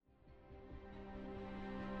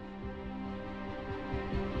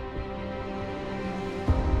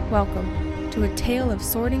Welcome to A Tale of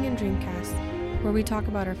Sorting and Dreamcast, where we talk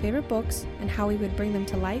about our favorite books and how we would bring them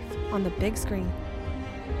to life on the big screen.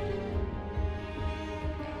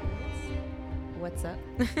 What's up?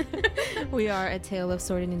 We are A Tale of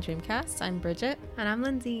Sorting and Dreamcast. I'm Bridget. And I'm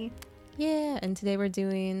Lindsay. Yeah, and today we're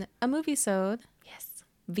doing a movie-sode. Yes.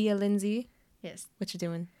 Via Lindsay. Yes. What you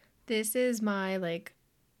doing? This is my,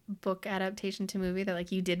 book adaptation to movie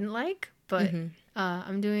that, you didn't like, but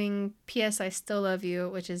I'm doing P.S. I Still Love You,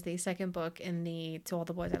 which is the second book in the To All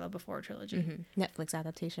the Boys I Loved Before trilogy. Netflix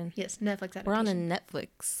adaptation. Yes, Netflix adaptation. We're on a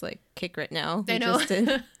Netflix, kick right now. I know.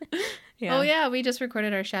 Yeah. Oh, yeah, we just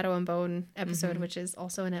recorded our Shadow and Bone episode, which is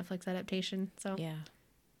also a Netflix adaptation, so... Yeah.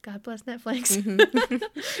 God bless Netflix.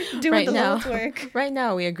 Doing Right the now, Lord's work. Right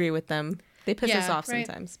now, we agree with them. They piss us off right.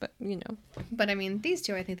 sometimes, but But I mean, these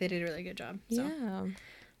two, I think they did a really good job. So. Yeah.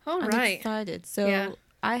 All I'm right. excited. So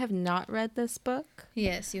I have not read this book.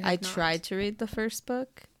 Yes, you have I not. tried to read the first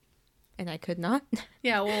book, and I could not.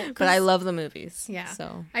 Yeah, well, but I love the movies. Yeah.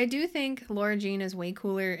 So I do think Laura Jean is way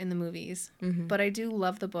cooler in the movies, but I do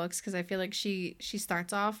love the books because I feel like she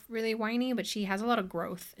starts off really whiny, but she has a lot of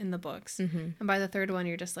growth in the books. And by the third one,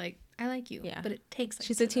 you're just like, I like you. Yeah. But it takes.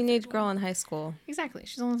 She's a teenage girl in high school. Exactly.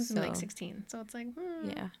 She's only 16, so it's like,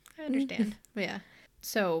 yeah, I understand. But yeah,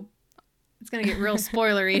 so. It's going to get real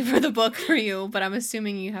spoilery for the book for you, but I'm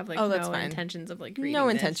assuming you have no intentions of reading no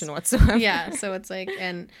this. intention whatsoever. Yeah, so it's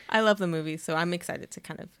and I love the movie, so I'm excited to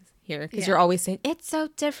kind of hear because you're always saying it's so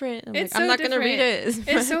different. I'm not going to read it.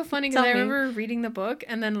 It's so funny because I remember reading the book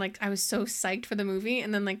and then I was so psyched for the movie,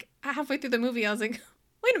 and then halfway through the movie I was like,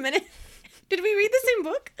 wait a minute, did we read the same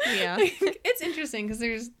book? Yeah, it's interesting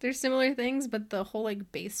because there's similar things, but the whole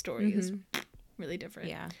base story is really different.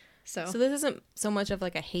 Yeah, so this isn't so much of a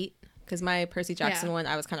hate. Because my Percy Jackson one,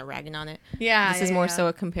 I was kind of ragging on it. Yeah. This is more so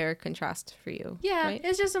a compare contrast for you. Yeah. Right?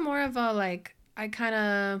 It's just more of a,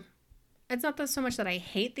 it's not so much that I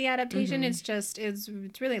hate the adaptation. It's just, it's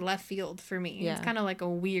really left field for me. Yeah. It's kind of a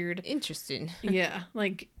weird. Interesting. Yeah.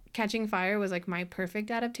 Catching Fire was my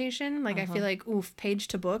perfect adaptation. I feel page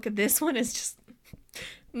to book. This one is just,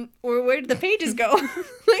 or where did the pages go?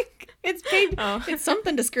 It's page, it's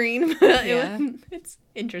something to screen. Yeah. It's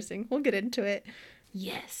interesting. We'll get into it.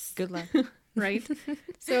 Yes. Good luck. Right.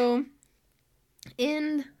 So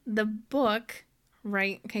in the book,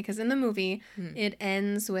 right? Okay, because in the movie, it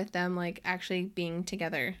ends with them actually being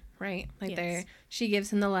together, right? She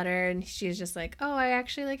gives him the letter and she's just like, oh, I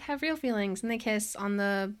actually have real feelings. And they kiss on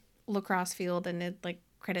the lacrosse field and it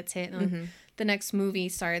credits hit and the next movie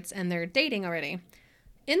starts and they're dating already.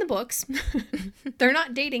 In the books, they're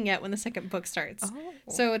not dating yet when the second book starts. Oh.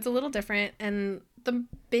 So it's a little different. And the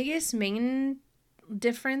biggest main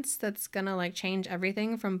difference that's gonna change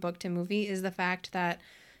everything from book to movie is the fact that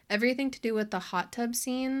everything to do with the hot tub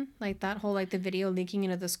scene, that whole the video leaking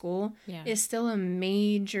into the school, is still a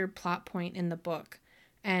major plot point in the book,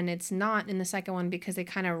 and it's not in the second one because they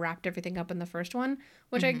kind of wrapped everything up in the first one,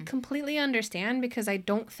 which I completely understand because I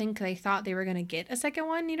don't think they thought they were gonna get a second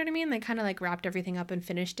one. You know what I mean? They kind of wrapped everything up and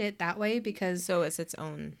finished it that way because so it's its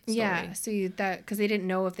own story. Yeah, so because they didn't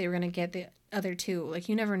know if they were gonna get the other two.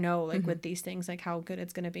 You never know with these things how good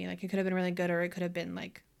it's gonna be. It could have been really good or it could have been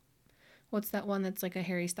what's that one that's a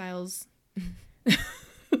Harry Styles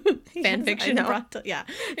fan fiction brought to, it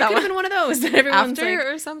could have been one of those that everyone's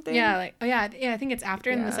after or something. I think it's after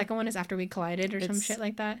and the second one is After We Collided or some shit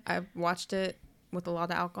like that. I watched it with a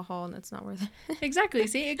lot of alcohol and it's not worth it. Exactly.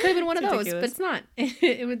 See, it could have been one of those, but it's not.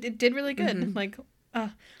 It did really good.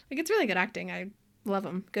 It's really good acting. I love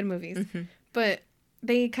them. Good movies. But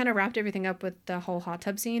they kind of wrapped everything up with the whole hot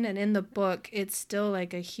tub scene, and in the book it's still a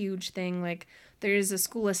huge thing. There's a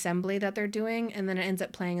school assembly that they're doing and then it ends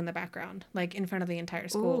up playing in the background in front of the entire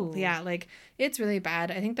school. Ooh. Yeah, it's really bad.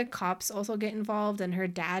 I think the cops also get involved and her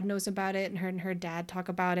dad knows about it and her dad talk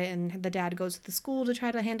about it and the dad goes to the school to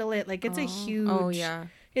try to handle it. It's a huge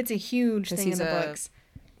it's a huge thing in the books.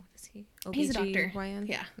 What is he? He's a doctor.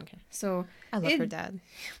 Yeah. Okay. So I love her dad.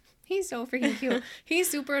 He's so freaking cute. He's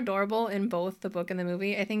super adorable in both the book and the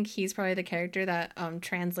movie. I think he's probably the character that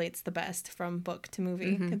translates the best from book to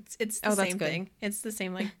movie. It's the same thing. It's the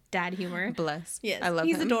same dad humor. Bless. Yes, I love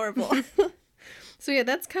he's him. adorable. So yeah,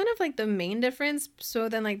 that's kind of the main difference. So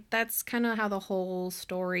then that's kind of how the whole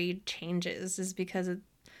story changes is because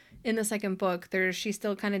in the second book, she's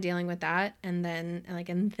still kind of dealing with that, and then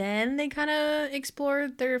they kind of explore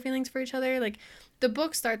their feelings for each other. Like, the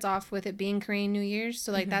book starts off with it being Korean New Year's,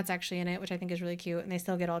 so like that's actually in it, which I think is really cute, and they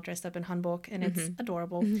still get all dressed up in hanbok, and it's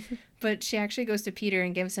adorable. But she actually goes to Peter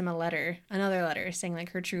and gives him another letter, saying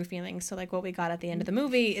like her true feelings. So like what we got at the end of the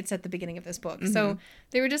movie, it's at the beginning of this book. So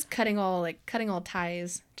they were just cutting all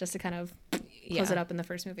ties just to kind of close it up in the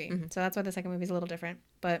first movie. So that's why the second movie is a little different.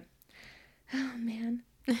 But oh man,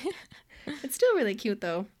 it's still really cute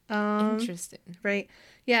though. Interesting, right?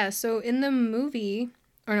 Yeah. So in the movie.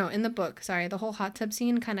 Or no, in the book, sorry, the whole hot tub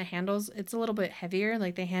scene kind of it's a little bit heavier.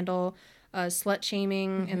 Like, they handle slut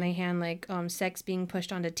shaming and they sex being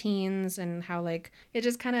pushed onto teens, and how, like, it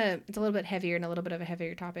just kind of, it's a little bit heavier and a little bit of a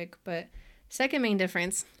heavier topic. But second main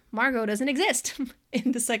difference, Margot doesn't exist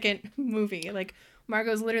in the second movie. Like,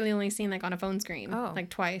 Margot's literally only seen, like, on a phone screen,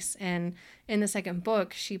 like, twice. And in the second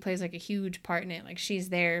book, she plays, like, a huge part in it. Like, she's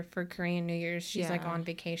there for Korean New Year's. She's, like, on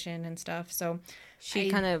vacation and stuff. So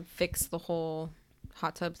she kind of fixed the whole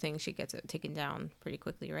hot tub thing. She gets it taken down pretty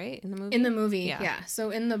quickly, right? In the movie, yeah. So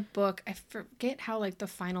in the book, I forget how like the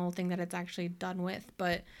final thing that it's actually done with,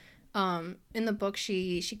 but in the book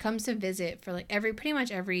she comes to visit for like pretty much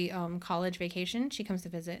every college vacation. She comes to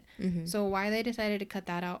visit. So why they decided to cut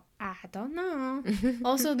that out, I don't know.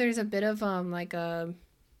 Also, there's a bit of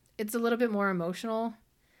it's a little bit more emotional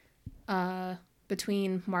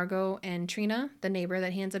between Margot and Trina, the neighbor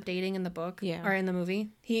that he ends up dating in the book, or in the movie.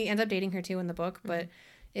 He ends up dating her too in the book, but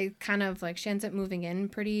it kind of like she ends up moving in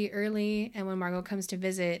pretty early, and when Margot comes to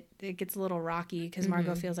visit, it gets a little rocky because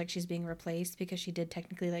Margot feels like she's being replaced because she did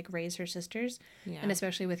technically like raise her sisters, and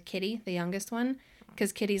especially with Kitty, the youngest one,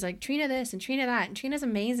 because Kitty's like Trina this and Trina that, and Trina's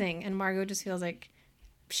amazing, and Margot just feels like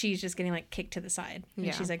she's just getting like kicked to the side,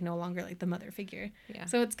 and she's like no longer like the mother figure.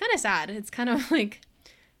 So it's kind of sad. It's kind of like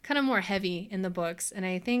more heavy in the books. And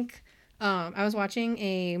I think I was watching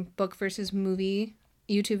a book versus movie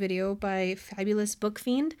YouTube video by Fabulous Book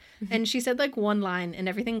Fiend, and she said like one line and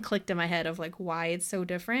everything clicked in my head of like why it's so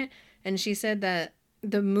different. And she said that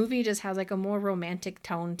the movie just has like a more romantic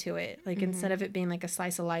tone to it, like instead of it being like a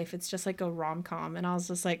slice of life, it's just like a rom-com. And I was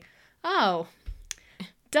just like, oh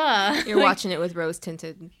duh. You're like, watching it with rose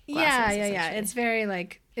tinted glasses. Yeah. It's very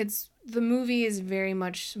like, the movie is very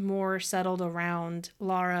much more settled around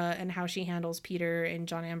Laura and how she handles Peter and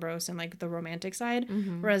John Ambrose and like the romantic side,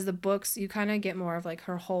 whereas the books you kind of get more of like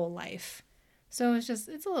her whole life. So it's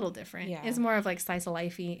a little different. It's more of like slice of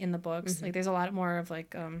lifey in the books. Like there's a lot more of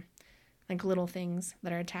like little things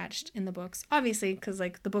that are attached in the books, obviously, because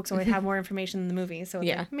like the books always have more information than the movie. So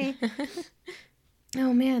like, me.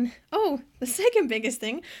 Oh man. Oh, the second biggest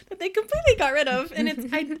thing that they completely got rid of, and it's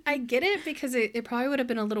I get it because it probably would have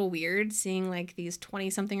been a little weird seeing like these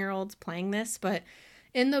 20-something-year-olds playing this, but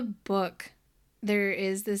in the book there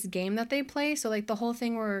is this game that they play. So like the whole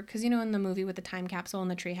thing where, because in the movie with the time capsule in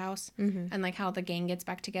the treehouse, and like how the gang gets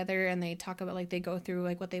back together and they talk about like they go through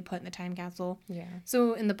like what they put in the time capsule.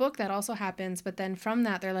 So in the book that also happens, but then from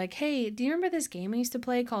that they're like, hey, do you remember this game we used to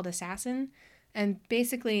play called Assassin? And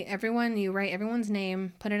basically you write everyone's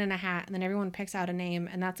name, put it in a hat, and then everyone picks out a name,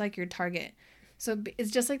 and that's like your target. So it's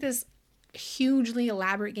just like this hugely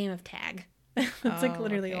elaborate game of tag. That's like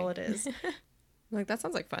literally all it is. Like, that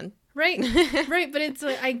sounds like fun. Right. But it's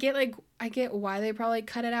like, I get why they probably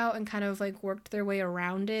cut it out and kind of like worked their way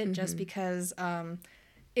around it, just because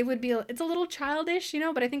it's a little childish,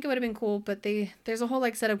 but I think it would have been cool. But there's a whole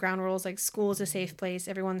like set of ground rules, like school is a safe place,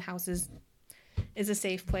 everyone's house is a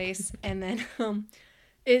safe place, and then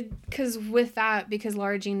because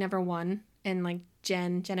Laura Jean never won, and like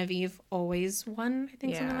Genevieve always won, I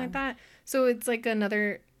think, something like that. So it's like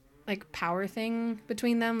another like power thing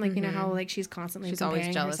between them, like how like she's comparing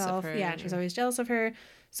always jealous herself. Of her. She's always jealous of her.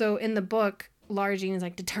 So in the book, Laura Jean is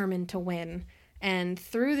like determined to win, and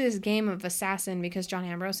through this game of Assassin, because John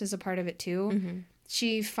Ambrose is a part of it too,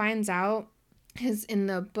 she finds out, because in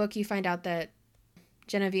the book you find out that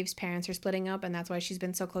Genevieve's parents are splitting up, and that's why she's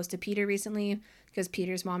been so close to Peter recently, because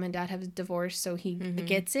Peter's mom and dad have divorced, so he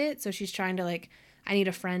gets it. So she's trying to like, I need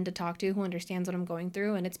a friend to talk to who understands what I'm going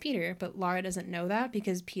through, and it's Peter. But Laura doesn't know that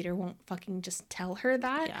because Peter won't fucking just tell her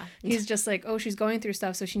that. He's just like, oh, she's going through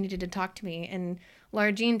stuff, so she needed to talk to me. And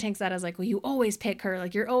Laura Jean takes that as like, well, you always pick her,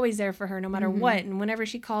 like you're always there for her no matter what, and whenever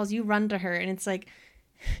she calls, you run to her. And it's like,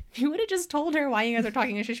 if you would have just told her why you guys are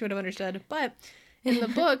talking, I'm sure she would have understood. But in the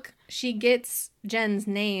book, she gets Jen's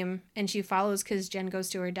name, and she follows because Jen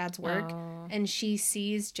goes to her dad's work, and she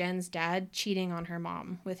sees Jen's dad cheating on her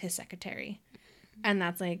mom with his secretary. And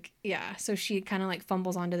that's like, so she kind of like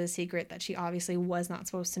fumbles onto the secret that she obviously was not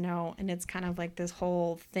supposed to know, and it's kind of like this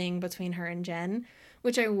whole thing between her and Jen,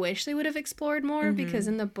 which I wish they would have explored more, because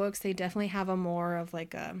in the books they definitely have a more of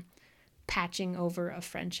like a patching over a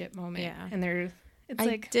friendship moment. Yeah. And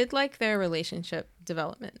I did like their relationship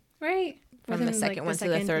development. Right. From the second one to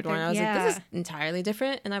the third one. I was like, this is entirely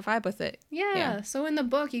different, and I vibe with it. Yeah. So in the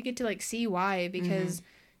book, you get to like see why, because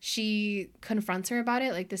she confronts her about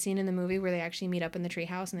it, like the scene in the movie where they actually meet up in the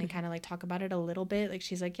treehouse and they kind of like talk about it a little bit. Like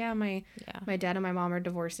she's like, my dad and my mom are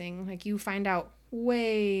divorcing. Like you find out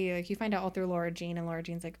all through Laura Jean, and Laura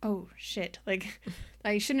Jean's like, oh shit, like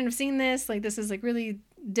I shouldn't have seen this. Like this is like really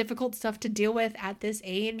difficult stuff to deal with at this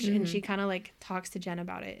age. And she kind of like talks to Jen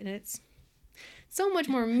about it, and it's so much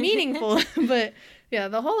more meaningful. But yeah,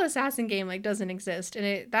 the whole assassin game like doesn't exist,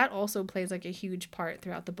 and that also plays like a huge part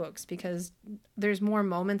throughout the books, because there's more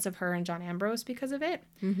moments of her and John Ambrose because of it.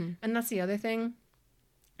 And that's the other thing,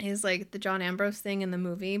 is like the John Ambrose thing in the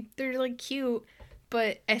movie, they're like cute,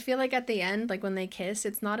 but I feel like at the end, like when they kiss,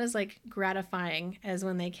 it's not as like gratifying as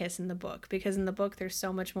when they kiss in the book, because in the book there's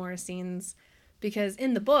so much more scenes, because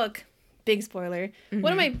in the book, big spoiler,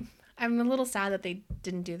 I'm a little sad that they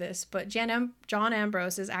didn't do this, but John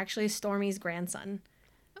Ambrose is actually Stormy's grandson.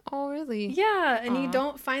 Oh, really? Yeah, and you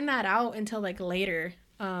don't find that out until like later.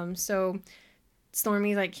 So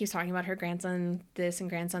Stormy like keeps talking about her grandson this and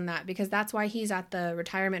grandson that, because that's why he's at the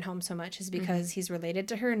retirement home so much, is because he's related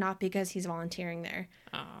to her, not because he's volunteering there.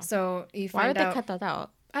 So you find out. Why would they cut that out?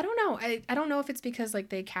 I don't know. I don't know if it's because like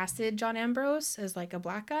they casted John Ambrose as like a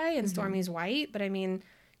black guy and Stormy's white, but I mean,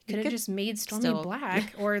 could have just made Stormy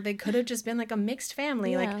black, or they could have just been like a mixed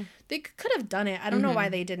family. Like they could have done it. I don't know why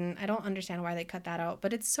they didn't. I don't understand why they cut that out,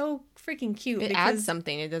 but it's so freaking cute. It adds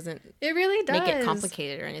something. It doesn't. It really does make it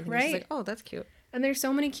complicated or anything. Right? It's like, oh, that's cute. And there's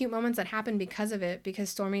so many cute moments that happen because of it, because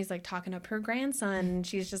Stormy's like talking up her grandson, and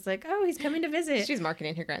she's just like, oh, he's coming to visit. She's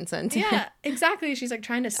marketing her grandson too. Yeah, exactly. She's like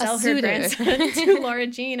trying to sell her grandson to Laura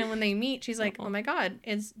Jean, and when they meet, she's like, oh my god,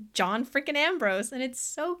 it's John freaking Ambrose, and it's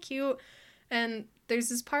so cute. And there's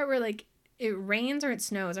this part where like it rains or it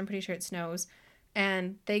snows. I'm pretty sure it snows.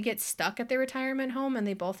 And they get stuck at their retirement home, and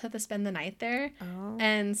they both have to spend the night there. Oh.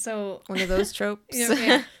 And so one of those tropes.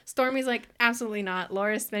 Stormy's like, absolutely not.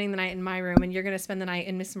 Laura's spending the night in my room, and you're going to spend the night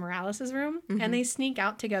in Miss Morales' room. And they sneak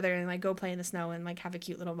out together and like go play in the snow and like have a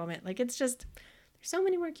cute little moment. Like it's just, there's so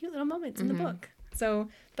many more cute little moments in the book. So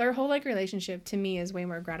their whole like relationship to me is way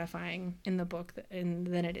more gratifying in the book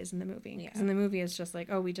than it is in the movie. Because in the movie it's just like,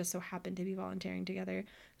 oh, we just so happen to be volunteering together.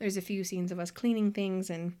 There's a few scenes of us cleaning things,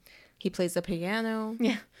 and he plays the piano.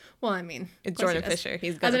 Yeah. Well, I mean, it's Jordan Fisher.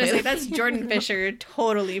 He's I was going to say, that's Jordan Fisher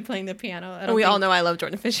totally playing the piano. We all know I love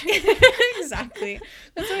Jordan Fisher. Exactly.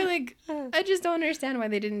 That's why, like, I just don't understand why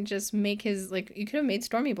they didn't just make his, like, you could have made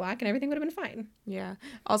Stormy black and everything would have been fine. Yeah.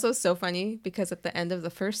 Also, so funny, because at the end of the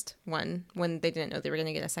first one, when they didn't know they were going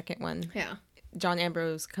to get a second one. Yeah. John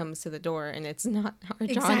Ambrose comes to the door, and it's not our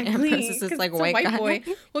John Ambrose. It's this like white guy. Boy.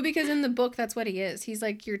 Well, because in the book, that's what he is. He's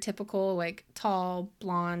like your typical like tall,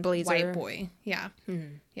 blonde, blazer white boy. Yeah,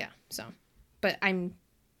 yeah. So, but I'm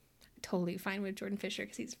totally fine with Jordan Fisher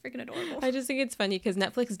because he's freaking adorable. I just think it's funny because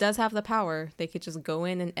Netflix does have the power. They could just go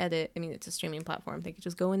in and edit. I mean, it's a streaming platform. They could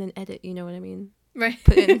just go in and edit. You know what I mean? Right.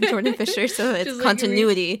 Put in Jordan Fisher so it's like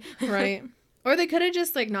continuity. Right. Or they could have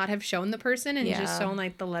just, like, not have shown the person and just shown,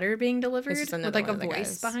 like, the letter being delivered with, like, a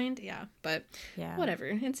voice behind. Yeah, but whatever.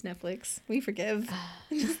 It's Netflix. We forgive.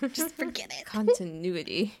 just forget it.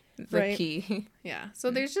 Continuity. The key. Yeah.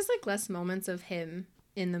 So there's just, like, less moments of him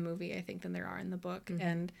in the movie, I think, than there are in the book.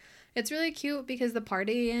 And it's really cute because the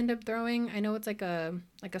party they end up throwing, I know it's, like a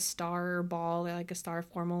star ball, like a star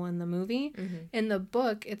formal in the movie. In the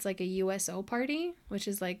book, it's, like, a USO party, which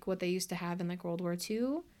is, like, what they used to have in, like, World War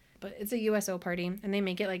II. But it's a USO party, and they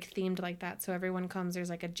make it, like, themed like that. So everyone comes.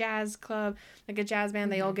 There's, like, a jazz club, like a jazz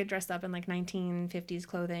band. They all get dressed up in, like, 1950s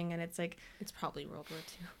clothing, and it's, like... It's probably World War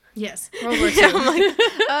II. Yes, World War II. I'm like,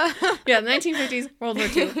 yeah, 1950s, World War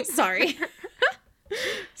II. Sorry.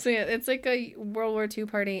 So, yeah, it's, like, a World War II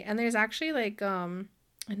party. And there's actually, like, I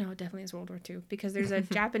know it definitely is World War II, because there's a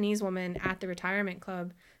Japanese woman at the retirement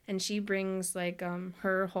club, and she brings, like,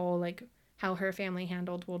 her whole, like, how her family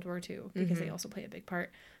handled World War II, because they also play a big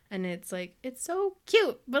part. And it's, like, it's so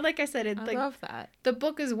cute. But like I said, I love that. The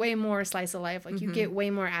book is way more slice of life. Like, you get way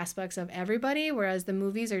more aspects of everybody, whereas the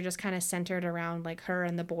movies are just kind of centered around, like, her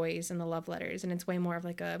and the boys and the love letters. And it's way more of,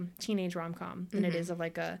 like, a teenage rom-com than it is of,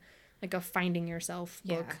 like a finding yourself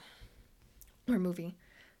book or movie.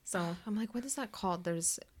 So I'm like, what is that called?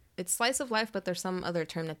 It's slice of life, but there's some other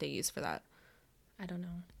term that they use for that. I don't know.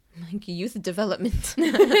 Like youth development.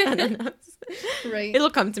 I don't know. Right. It'll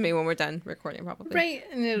come to me when we're done recording, probably. Right.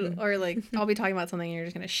 And or like I'll be talking about something and you're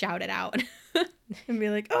just gonna shout it out and be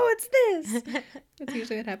like, "Oh, it's this." That's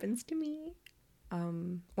usually what happens to me.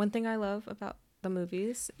 One thing I love about the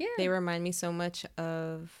movies, they remind me so much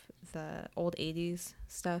of the old 80s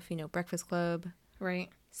stuff, you know, Breakfast Club, right,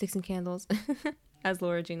 16 Candles, as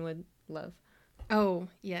Laura Jean would love. Oh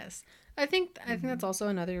yes, I think that's also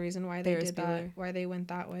another reason why they did that, why they went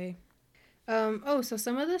that way. So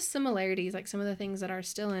some of the similarities, like some of the things that are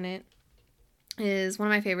still in it, is one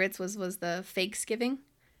of my favorites was the Fakesgiving.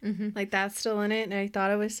 Like that's still in it, and I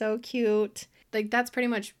thought it was so cute. Like that's pretty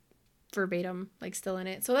much verbatim, like still in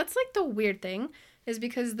it. So that's like the weird thing, is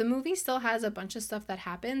because the movie still has a bunch of stuff that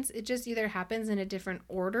happens. It just either happens in a different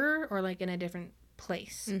order or like in a different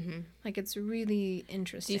place. Like it's really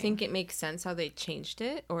interesting. Do you think it makes sense how they changed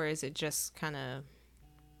it, or is it just kind of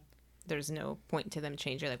there's no point to them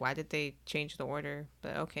changing? Like, why did they change the order?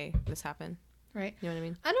 But okay, this happened. Right. You know what I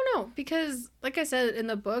mean? I don't know, because like I said, in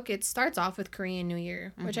the book, it starts off with Korean New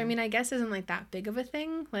Year, which I mean, I guess isn't like that big of a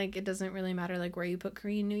thing. Like it doesn't really matter like where you put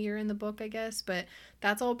Korean New Year in the book, I guess, but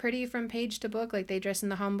that's all pretty from page to book. Like they dress in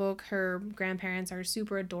the hanbok. Her grandparents are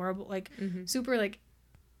super adorable, like super like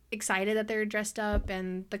excited that they're dressed up,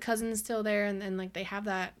 and the cousin's still there, and then like they have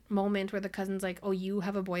that moment where the cousin's like, oh, you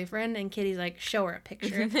have a boyfriend, and Kitty's like, show her a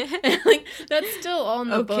picture. And, like that's still all in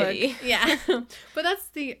the book. Kitty. Yeah. But that's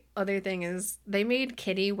the other thing, is they made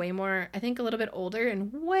Kitty way more, I think, a little bit older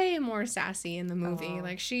and way more sassy in the movie.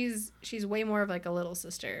 Like she's way more of like a little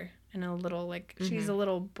sister, and a little like she's a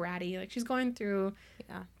little bratty, like she's going through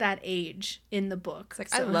that age in the book. It's like,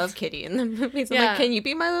 so, I love Kitty in the movies. I'm like, can you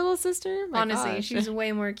be my little sister? My honestly, gosh. She's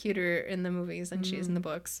way more cuter in the movies than she is in the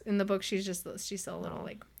books. In the book, she's still a little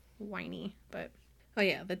like whiny. But oh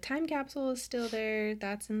yeah, the time capsule is still there.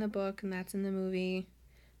 That's in the book and that's in the movie.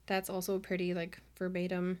 That's also pretty like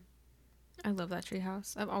verbatim. I love that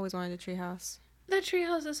treehouse. I've always wanted a treehouse. That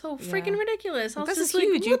treehouse is so freaking ridiculous. This is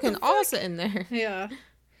huge. You can all sit in there. Yeah.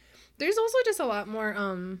 There's also just a lot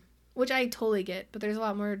more, which I totally get, but there's a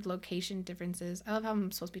lot more location differences. I love how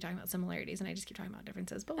I'm supposed to be talking about similarities, and I just keep talking about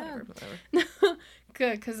differences, but whatever.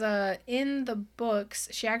 Good, because in the books,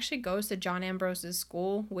 she actually goes to John Ambrose's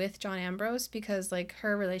school with John Ambrose, because, like,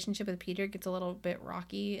 her relationship with Peter gets a little bit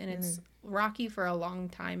rocky, and it's rocky for a long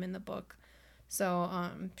time in the book. So,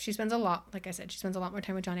 she spends a lot more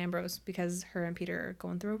time with John Ambrose, because her and Peter are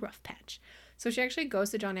going through a rough patch. So she actually goes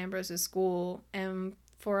to John Ambrose's school, and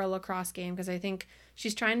for a lacrosse game, because I think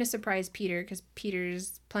she's trying to surprise Peter, because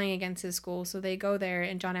Peter's playing against his school. So they go there,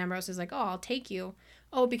 and John Ambrose is like, oh, I'll take you.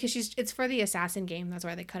 Oh, because it's for the assassin game. That's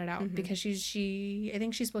why they cut it out. Because I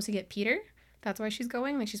think she's supposed to get Peter. That's why she's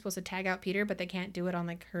going. Like, she's supposed to tag out Peter, but they can't do it on,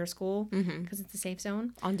 like, her school because it's a safe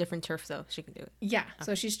zone. On different turf, though, she can do it. Yeah. Okay.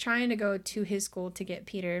 So she's trying to go to his school to get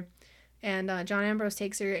Peter. And John Ambrose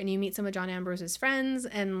takes her, and you meet some of John Ambrose's friends,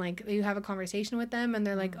 and, like, you have a conversation with them, and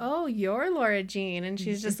they're like, oh, you're Laura Jean. And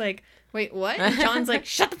she's just like, wait, what? And John's like,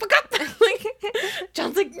 shut the fuck up. Like,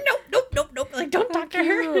 John's like, nope. Like, don't talk to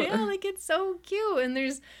her. Yeah, like, it's so cute. And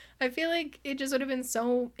I feel like it just would have been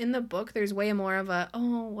so, in the book, there's way more of a,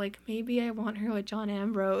 oh, like, maybe I want her with John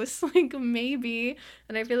Ambrose. Like, maybe.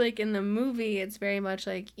 And I feel like in the movie, it's very much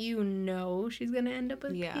like, she's going to end up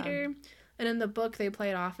with Peter. And in the book, they play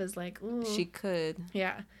it off as like, ooh. She could.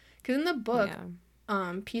 Yeah. Because in the book,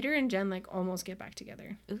 Peter and Jen, like, almost get back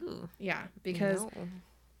together. Ooh. Yeah. Because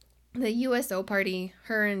the USO party,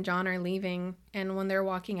 her and John are leaving. And when they're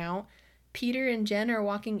walking out, Peter and Jen are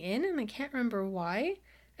walking in. And I can't remember why.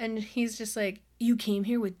 And he's just like, you came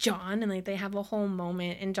here with John? And, like, they have a whole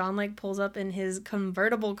moment. And John, like, pulls up in his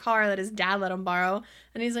convertible car that his dad let him borrow.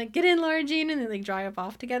 And he's like, get in, Laura Jean. And they, like, drive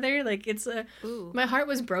off together. Like, it's my heart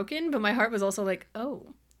was broken, but my heart was also like, oh.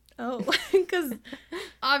 Because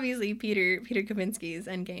obviously Peter Kavinsky's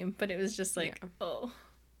endgame. But it was just like, oh.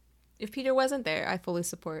 If Peter wasn't there, I fully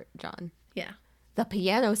support John. Yeah. The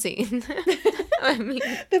piano scene. I mean,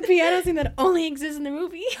 the piano scene that only exists in the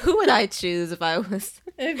movie. Who would I choose if I was?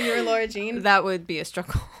 If you were Laura Jean? That would be a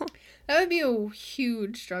struggle. That would be a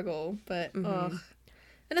huge struggle, but ugh.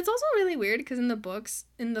 And it's also really weird because in the books,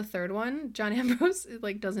 in the third one, John Ambrose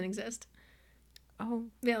like doesn't exist. Oh.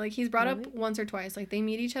 Yeah, like he's brought up once or twice. Like they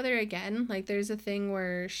meet each other again. Like there's a thing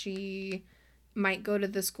where she might go to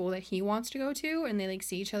the school that he wants to go to, and they like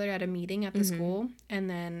see each other at a meeting at the school, and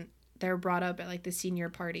then they're brought up at like the senior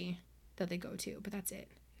party that they go to, but that's it.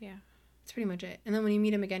 Yeah. That's pretty much it. And then when you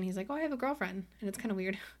meet him again, he's like, oh, I have a girlfriend. And it's kind of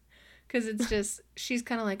weird because it's just, she's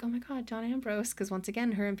kind of like, oh my God, John Ambrose. Because once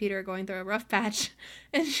again, her and Peter are going through a rough patch.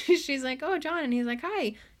 And she's like, oh, John. And he's like,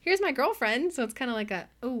 hi, here's my girlfriend. So it's kind of like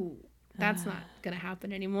that's not going to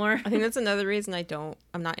happen anymore. I think that's another reason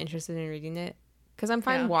I'm not interested in reading it. Because I'm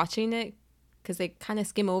fine watching it because they kind of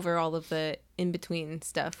skim over all of the in-between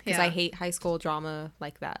stuff. Because I hate high school drama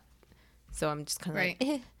like that. So I'm just kind of Right.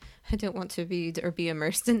 like, I don't want to read or be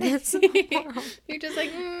immersed in this. You're just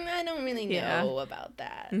like, I don't really know about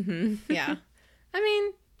that. Mm-hmm. Yeah. I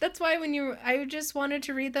mean, that's why I just wanted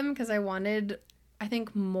to read them because I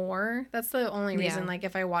think more. That's the only reason. Yeah. Like,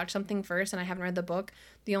 if I watch something first and I haven't read the book,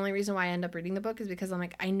 the only reason why I end up reading the book is because I'm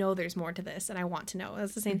like, I know there's more to this and I want to know.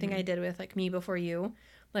 That's the same thing I did with like Me Before You.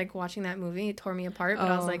 Like, watching that movie, it tore me apart, but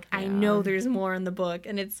I was like, I know there's more in the book,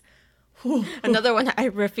 and it's another one I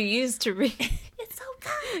refuse to read. It's so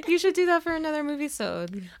good. You should do that for another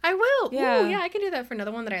movie-sode. I will. Yeah. Ooh, yeah, I can do that for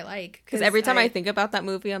another one that I like. Because every time I think about that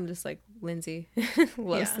movie, I'm just like, Lindsay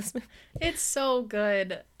loves this movie. It's so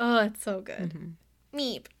good. Oh, it's so good.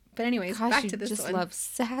 Meep. But anyways, back to this just one. love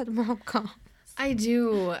sad rom-coms. I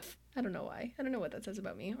do. I don't know why. I don't know what that says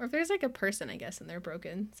about me. Or if there's like a person, I guess, and they're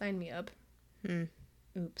broken, sign me up.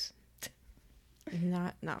 Oops.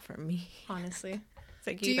 Not for me. Honestly. It's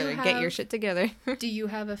like, you better get your shit together. Do you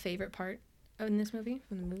have a favorite part in this movie?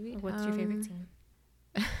 In the movie? What's your favorite scene?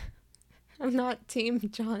 I'm not team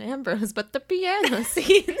John Ambrose, but the piano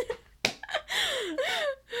scene.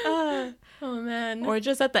 Oh, man. Or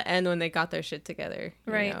just at the end when they got their shit together.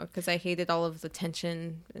 Right. Because I hated all of the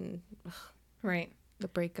tension and Right. the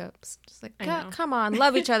breakups. Just like, I know. come on,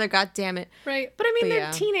 love each other, god damn it. Right. But I mean, But they're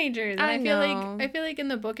yeah. teenagers. And I I feel like in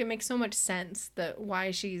the book it makes so much sense that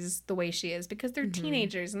why she's the way she is, because they're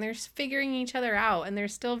teenagers and they're figuring each other out, and they're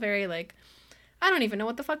still very like, I don't even know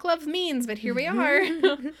what the fuck love means, but here we are.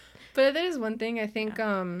 But that is one thing I think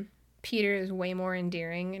Peter is way more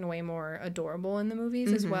endearing and way more adorable in the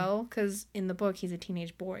movies as well, because in the book he's a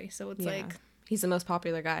teenage boy, so it's like he's the most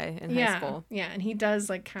popular guy in high school. Yeah, and he does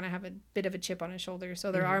like kind of have a bit of a chip on his shoulder,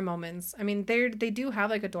 so there are moments. I mean, they do have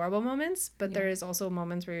like adorable moments, but there is also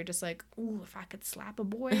moments where you're just like, ooh, if I could slap a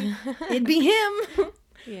boy, it'd be him.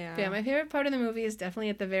 Yeah. But yeah, my favorite part of the movie is definitely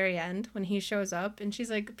at the very end when he shows up and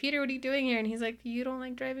she's like, Peter, what are you doing here? And he's like, you don't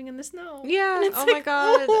like driving in the snow. Yeah. And Oh like, my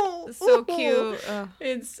god. oh, So cute.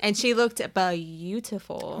 And she looked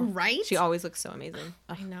beautiful. Right? She always looks so amazing.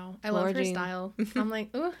 I know. I love her style. I'm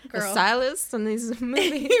like, ooh, The girl. stylist in these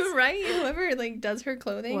movies. Right? Whoever like does her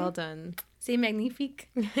clothing. Well done. C'est magnifique.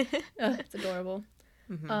 It's adorable.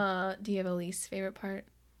 Do you have a least favorite part?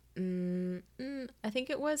 I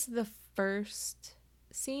think it was the first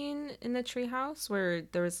scene in the treehouse where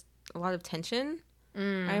there was a lot of tension.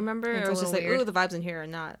 I remember it was just like, oh, the vibes in here are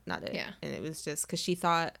not it. Yeah. And it was just because she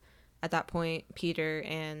thought at that point Peter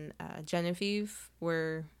and Genevieve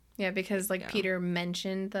were... Yeah, because like Peter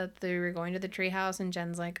mentioned that they were going to the treehouse, and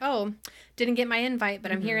Jen's like, "Oh, didn't get my invite,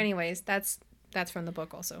 but I'm here anyways." That's from the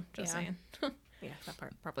book, also. Just saying. Yeah, that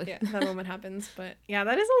part probably. Yeah, that moment happens, but yeah,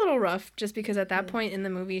 that is a little rough. Just because at that point in the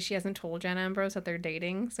movie, she hasn't told Jen Ambrose that they're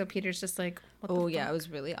dating, so Peter's just like, "What the fuck?" It was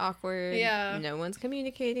really awkward. Yeah, no one's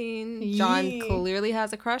communicating. John clearly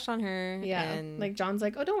has a crush on her. Yeah, and... like John's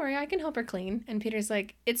like, "Oh, don't worry, I can help her clean," and Peter's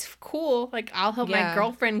like, "It's cool. Like I'll help my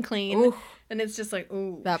girlfriend clean." Ooh. And it's just like,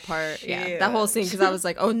 ooh. That part, shit. that whole scene, because I was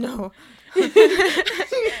like, oh no.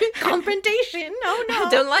 Confrontation. Oh no. I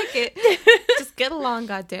don't like it. Just get along,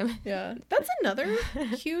 goddammit. Yeah. That's another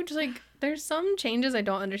huge, like, there's some changes I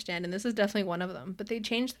don't understand, and this is definitely one of them, but they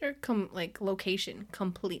changed their, location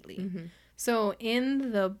completely. So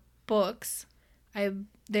in the books,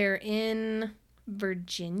 they're in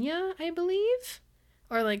Virginia, I believe,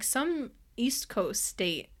 or like some East Coast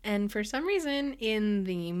state, and for some reason in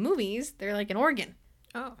the movies they're like in Oregon.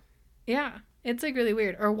 Oh, yeah, it's like really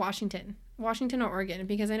weird. Or Washington or Oregon,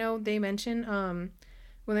 because I know they mention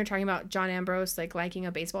when they're talking about John Ambrose like liking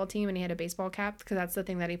a baseball team, and he had a baseball cap, because that's the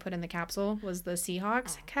thing that he put in the capsule was the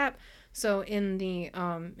Seahawks cap. So in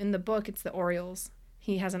the book it's the Orioles.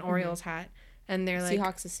 He has an Orioles hat. And they're like...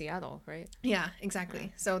 Seahawks is Seattle, right? Yeah,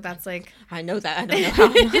 exactly. So that's like... I know that. I don't know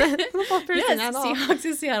how. Yes, Seahawks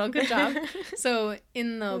is Seattle. Good job. So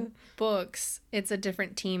in the books, it's a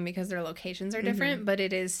different team because their locations are different, but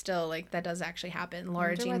it is still like that does actually happen.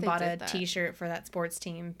 Laura Jean bought a t-shirt for that sports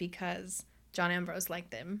team because John Ambrose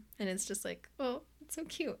liked them. And it's just like, oh, it's so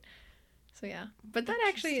cute. So yeah, but that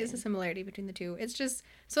actually is a similarity between the two. It's just,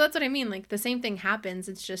 so that's what I mean. Like the same thing happens.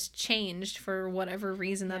 It's just changed for whatever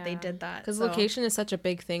reason that they did that. Because location is such a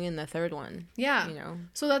big thing in the third one. Yeah. You know.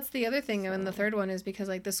 So that's the other thing in the third one, is because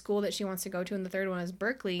like the school that she wants to go to in the third one is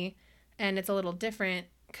Berkeley, and it's a little different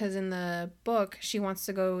because in the book she wants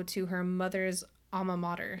to go to her mother's alma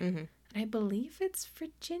mater. And I believe it's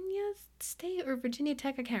Virginia State or Virginia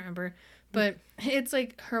Tech. I can't remember. But it's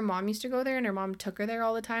like her mom used to go there, and her mom took her there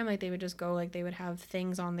all the time. Like they would just go, like they would have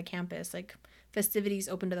things on the campus, like festivities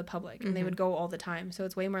open to the public, and they would go all the time. So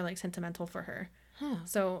it's way more like sentimental for her.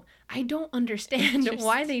 So I don't understand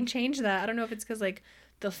why they changed that. I don't know if it's because like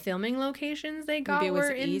the filming locations they got were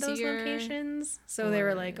in those locations. So they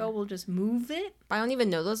were like, oh, we'll just move it. But I don't even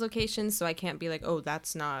know those locations, so I can't be like, oh,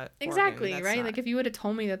 that's not exactly, Oregon, that's right? Not. Like, if you would have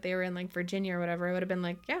told me that they were in, like, Virginia or whatever, I would have been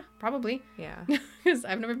like, yeah, probably. Yeah. Because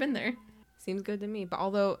I've never been there. Seems good to me. But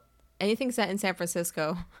although anything set in San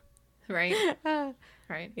Francisco. Right.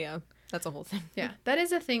 Right. Yeah. That's a whole thing. Yeah. That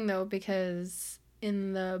is a thing, though, because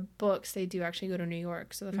in the books, they do actually go to New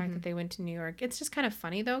York. So the fact that they went to New York, it's just kind of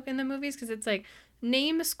funny, though, in the movies, because it's like,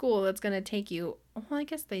 name a school that's going to take you. Well, I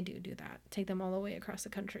guess they do that. Take them all the way across the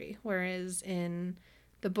country. Whereas in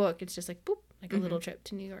the book, it's just like, boop, like a little trip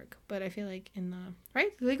to New York. But I feel like in the,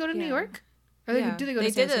 right? Do they go to New York? Or do they go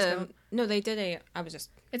to San Francisco? No, they did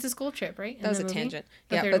it's a school trip, right? That was a tangent.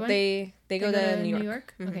 Yeah, but they go to New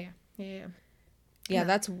York. Mm-hmm. Okay, yeah. Yeah,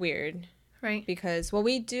 that's weird. Right. Because what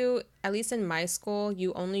we do, at least in my school,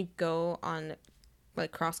 you only go on,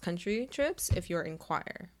 like, cross-country trips if you're in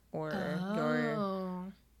choir. Or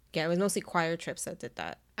yeah, it was mostly choir trips that did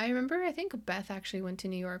that. I remember, I think Beth actually went to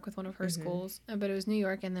New York with one of her schools, but it was New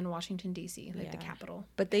York and then Washington, D.C., like the capital.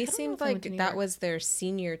 But they seemed like that was their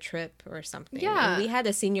senior trip or something. Yeah. And we had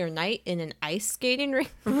a senior night in an ice skating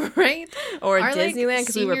rink. Right? Or Disneyland,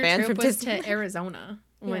 because we were banned from Disneyland. To Arizona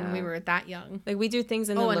when we were that young. Like, we do things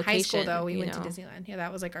in the location. In high school, though, we went to Disneyland. Yeah,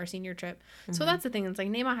 that was, like, our senior trip. So that's the thing. It's like,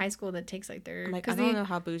 name a high school that takes, like, their... I'm like, I don't know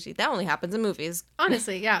how bougie. That only happens in movies.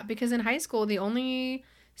 Honestly, yeah. Because in high school, the only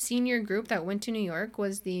senior group that went to New York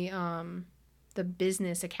was the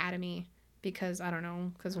business academy, because I don't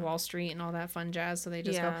know, because Wall Street and all that fun jazz, so they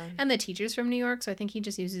just go, and the teachers from New York, so I think he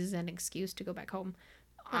just uses an excuse to go back home,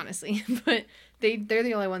 honestly. But they're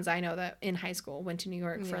the only ones I know that in high school went to New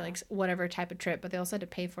York for like whatever type of trip, but they also had to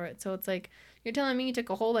pay for it. So it's like, you're telling me you took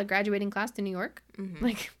a whole like graduating class to New York?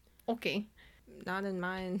 Like, okay, not in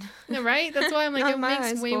mine. No, right? That's why I'm like, it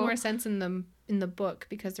makes way more sense in the book,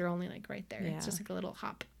 because they're only like right there. It's just like a little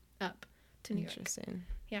hop up to New York. Interesting.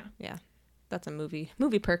 Yeah. That's a movie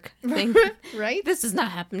perk thing. Right? This does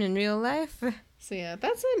not happen in real life. So yeah,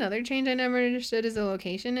 that's another change I never understood, is the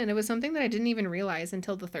location. And it was something that I didn't even realize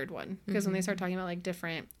until the third one. Because when they start talking about like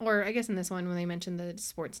different, or I guess in this one, when they mentioned the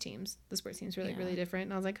sports teams were like really different.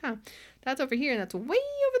 And I was like, huh, that's over here and that's way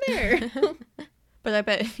over there. But I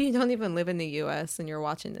bet if you don't even live in the U.S. and you're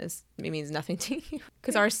watching this, it means nothing to you.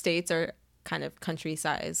 Because our states are kind of country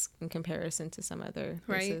size in comparison to some other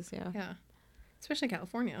places. Right? Yeah. Especially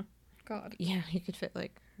California. God. Yeah, you could fit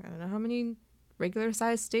like, I don't know how many regular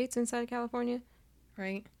sized states inside California.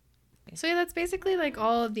 Right. So yeah, that's basically like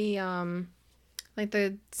all of the like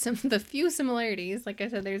the few similarities. Like I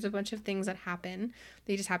said, there's a bunch of things that happen.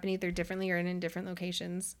 They just happen either differently or in different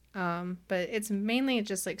locations. But it's mainly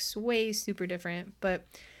just like way super different. But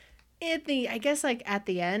I guess like at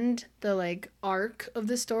the end, the like arc of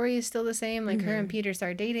the story is still the same. Like her and Peter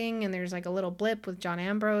start dating, and there's like a little blip with John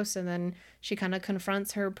Ambrose, and then she kind of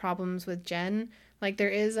confronts her problems with Jen. Like there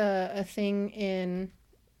is a thing in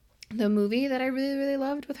the movie that I really, really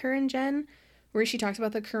loved with her and Jen, where she talks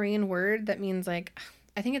about the Korean word that means like,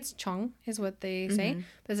 I think it's chung is what they say.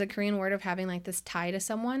 There's a Korean word of having like this tie to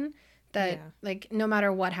someone that like no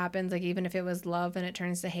matter what happens, like even if it was love and it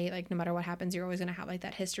turns to hate, like no matter what happens, you're always going to have like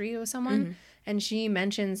that history with someone. And she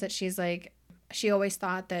mentions that she's like, she always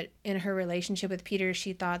thought that in her relationship with Peter,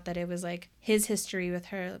 she thought that it was like his history with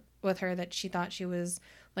her that she thought she was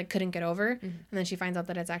like couldn't get over. And then she finds out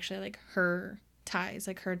that it's actually like her ties,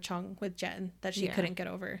 like her chung with Jen, that she couldn't get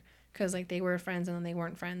over. Because like they were friends and then they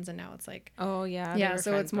weren't friends, and now it's like, oh yeah, yeah.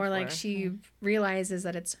 So it's more like she realizes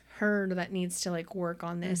that it's her that needs to like work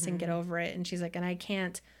on this and get over it, and she's like, and I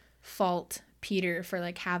can't fault Peter for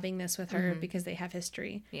like having this with her because they have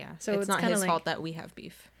history. Yeah. So it's not his like, fault that we have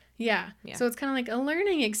beef. Yeah. So it's kind of like a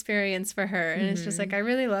learning experience for her, and it's just like I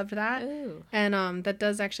really loved that. Ooh. And that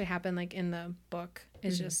does actually happen like in the book.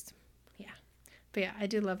 It's just but yeah, I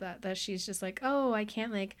do love that she's just like, oh, I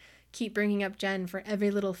can't like keep bringing up Jen for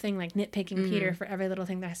every little thing, like nitpicking Peter for every little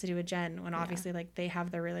thing that has to do with Jen, when obviously like they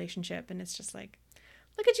have their relationship, and it's just like,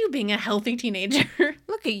 look at you being a healthy teenager.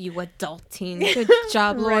 Look at you, adulting. Good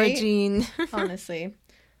job, Laura Jean. Honestly.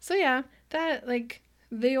 So yeah, that like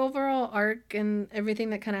the overall arc and everything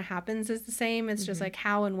that kind of happens is the same. It's just like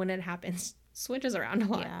how and when it happens switches around a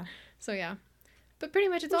lot. Yeah. So yeah. But pretty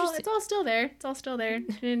much it's all still there. It's all still there.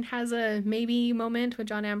 It has a maybe moment with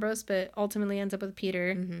John Ambrose, but ultimately ends up with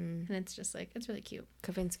Peter. And it's just like, it's really cute.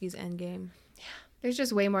 Kavinsky's endgame. Yeah. There's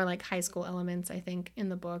just way more like high school elements, I think, in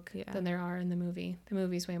the book than there are in the movie. The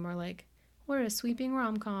movie's way more like, we're a sweeping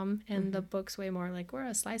rom-com, and the book's way more like, we're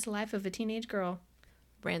a slice of life of a teenage girl.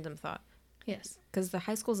 Random thought. Yes. Because the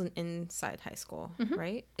high school's an inside high school,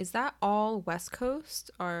 right? Is that all West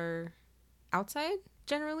Coast or outside?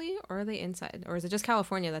 generally, or are they inside? Or is it just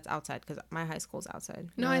California that's outside? Because my high school's outside.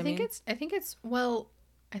 No, I think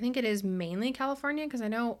it is mainly California, because I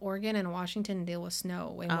know Oregon and Washington deal with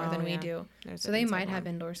snow way more than we do. So they might have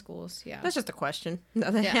indoor schools. Yeah. That's just a question.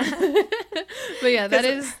 Yeah. But yeah,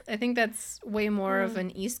 I think that's way more of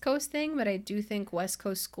an East Coast thing, but I do think West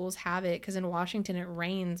Coast schools have it, because in Washington it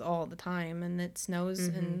rains all the time, and it snows,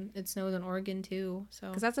 and it snows in Oregon too. So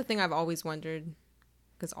because that's the thing I've always wondered.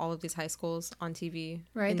 Because all of these high schools on TV,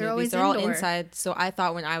 right? They're all inside. So I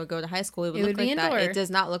thought when I would go to high school, it would look like that. It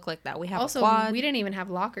does not look like that. We have a quad. We didn't even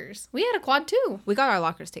have lockers. We had a quad too. We got our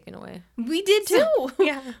lockers taken away. We did too.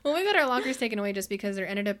 Yeah. Well, we got our lockers taken away just because there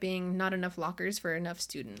ended up being not enough lockers for enough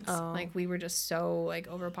students. Like we were just so like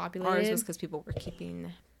overpopulated. Ours was because people were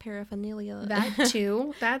keeping paraphernalia. That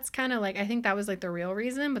too. That's kind of like, I think that was like the real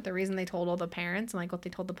reason. But the reason they told all the parents and like what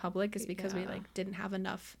they told the public is because we like didn't have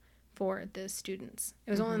enough for the students.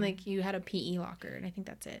 It was only like you had a PE locker, and I think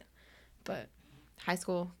that's it. But high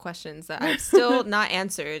school questions that I've still not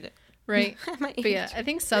answered. Right. But yeah, I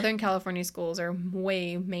think Southern California schools are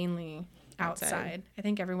mainly outside. I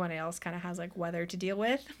think everyone else kind of has like weather to deal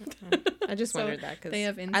with. I just wondered that because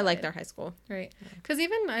I liked our high school. Right. Because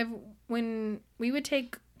even when we would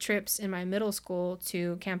take trips in my middle school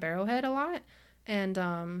to Camp Arrowhead a lot,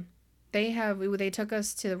 and they took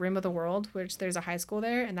us to the Rim of the World, which there's a high school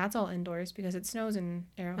there, and that's all indoors because it snows in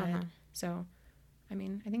Arrowhead. So, I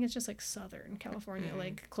mean, I think it's just like Southern California,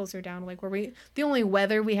 like closer down, like where the only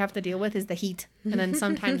weather we have to deal with is the heat and then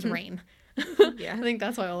sometimes rain. Yeah. I think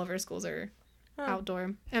that's why all of our schools are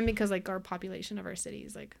outdoor, and because like our population of our city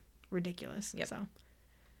is like ridiculous. Yep. So,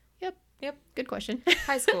 yep. Good question.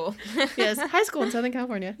 High school. Yes, high school in Southern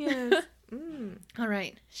California. Yes. All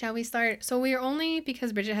right, shall we start? So we are only,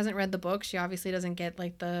 because Bridget hasn't read the book, she obviously doesn't get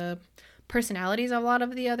like the personalities of a lot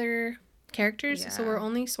of the other characters. So we're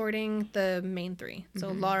only sorting the main three. So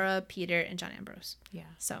Laura, Peter, and John Ambrose. Yeah.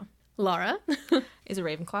 So Laura is a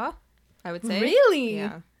Ravenclaw, I would say. Really?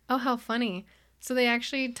 Yeah. Oh, how funny. So they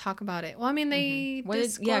actually talk about it. Well, I mean, they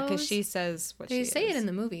because she says what they say it in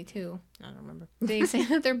the movie too. I don't remember. They say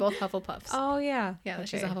that they're both Hufflepuffs. Oh yeah, yeah. Okay.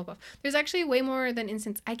 She's a Hufflepuff. There's actually way more than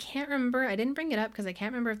instance. I can't remember. I didn't bring it up because I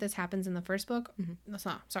can't remember if this happens in the first book. That's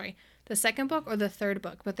not. Sorry, the second book or the third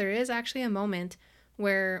book. But there is actually a moment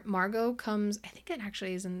where Margot comes. I think it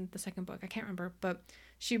actually is in the second book. I can't remember, but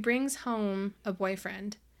she brings home a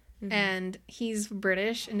boyfriend. And he's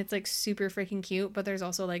British, and it's like super freaking cute, but there's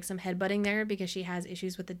also like some headbutting there because she has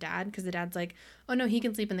issues with the dad, because the dad's like, oh no, he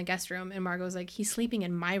can sleep in the guest room, and Margot's like, he's sleeping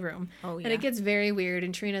in my room. Oh yeah. And it gets very weird,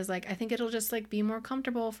 and Trina's like, I think it'll just like be more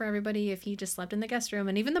comfortable for everybody if he just slept in the guest room.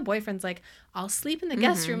 And even the boyfriend's like, I'll sleep in the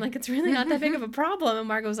guest room, like it's really not that big of a problem. And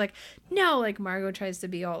Margot's like, no, like Margot tries to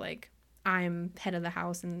be all like, I'm head of the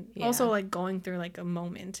house, and also like going through like a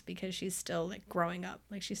moment because she's still like growing up,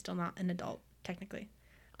 like she's still not an adult technically.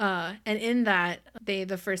 And in that,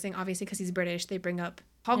 the first thing, obviously, because he's British, they bring up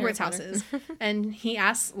Hogwarts houses. And he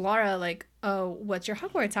asks Laura, like, oh, what's your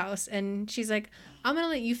Hogwarts house? And she's like, I'm going to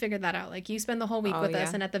let you figure that out. Like, you spend the whole week with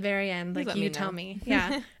us, and at the very end, like, you tell me.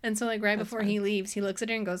 Yeah. And so, like, right before he leaves, he looks at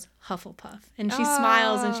her and goes, Hufflepuff. And she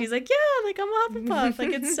smiles, and she's like, yeah, like, I'm Hufflepuff.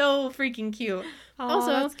 Like, it's so freaking cute.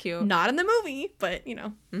 Also, that's cute. Not in the movie, but, you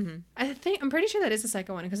know. I'm pretty sure that is the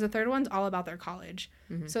second one, because the third one's all about their college.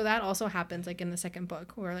 So that also happens, like, in the second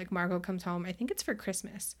book, where, like, Margot comes home. I think it's for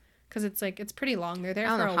Christmas. Because it's like, it's pretty long. They're there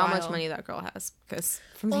for a while. I don't know how much money that girl has. Because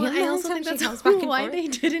I also think that's why they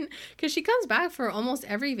didn't. Because she comes back for almost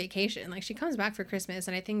every vacation. Like, she comes back for Christmas.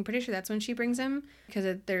 And I think, pretty sure that's when she brings him.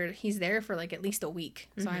 Because he's there for like at least a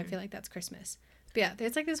week. So I feel like that's Christmas. But yeah,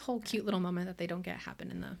 it's like this whole cute little moment that they don't get happen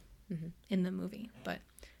in the movie. But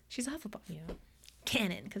she's a Hufflepuff. Yeah.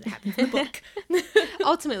 Canon, because it happens in the book.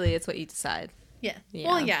 Ultimately, it's what you decide. Yeah.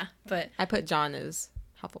 Well, yeah. But I put John as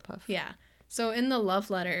Hufflepuff. Yeah. So in the love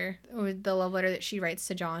letter, or the love letter that she writes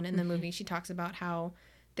to John in the movie, she talks about how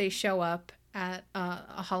they show up at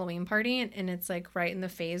a Halloween party, and it's like right in the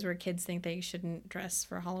phase where kids think they shouldn't dress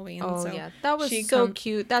for Halloween. Oh, so yeah. That was so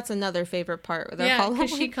cute. That's another favorite part with Halloween. Yeah,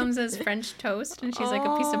 because she comes as French toast, and she's like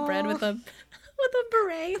a piece of bread with a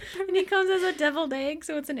beret, and he comes as a deviled egg,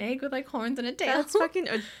 so it's an egg with like horns and a tail. That's fucking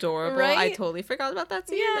adorable. Right? I totally forgot about that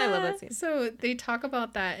scene. Yeah. I love that scene. So they talk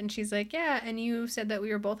about that, and she's like, yeah, and you said that we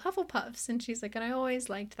were both Hufflepuffs, and she's like, and I always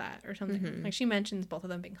liked that, or something. Like, she mentions both of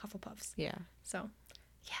them being Hufflepuffs. Yeah. So,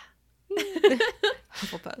 yeah.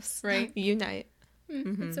 Hufflepuffs. Right? Unite.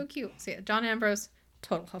 It's so cute. So yeah, John Ambrose,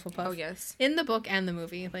 total Hufflepuff. Oh, yes. In the book and the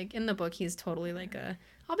movie. Like, in the book, he's totally like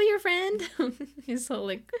I'll be your friend. He's so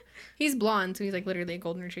like, he's blonde, so he's like literally a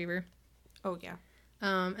golden retriever. Oh yeah.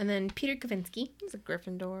 And then Peter Kavinsky. He's a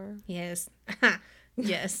Gryffindor. Yes.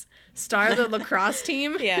 Yes. Star of the lacrosse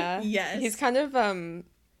team. Yeah. Yes. He's kind of, oh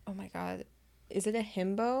my God. Is it a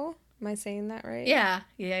himbo? Am I saying that right? Yeah.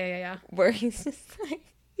 Yeah. Where he's just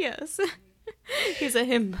like, yes. He's a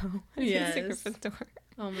himbo. Yes. He's a Gryffindor.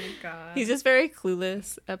 Oh my God. He's just very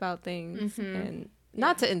clueless about things. And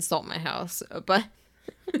not to insult my house, but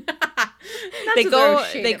they go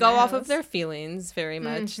off of their feelings very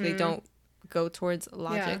much. They don't go towards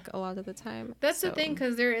logic a lot of the time. That's the thing,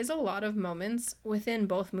 because there is a lot of moments within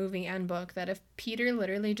both movie and book that if Peter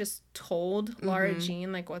literally just told Laura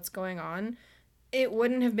Jean like what's going on, it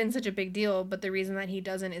wouldn't have been such a big deal. But the reason that he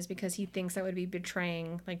doesn't is because he thinks that would be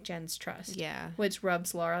betraying like Jen's trust. Yeah. Which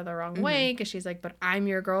rubs Laura the wrong way, because she's like, but I'm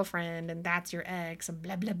your girlfriend and that's your ex and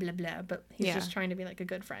blah, blah, blah, blah. But he's just trying to be like a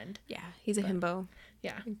good friend. Yeah. He's a himbo.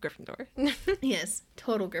 Yeah. Gryffindor. Yes.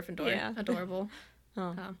 Total Gryffindor. Yeah. Adorable.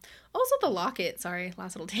 Oh. Also the locket, sorry,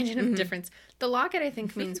 last little tangent of difference. The locket I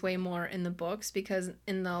think means way more in the books, because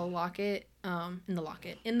in the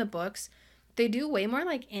books, they do way more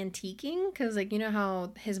like antiquing, because like, you know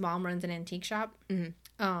how his mom runs an antique shop? I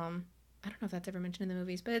don't know if that's ever mentioned in the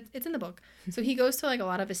movies, but it's in the book. So he goes to like a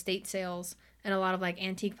lot of estate sales and a lot of like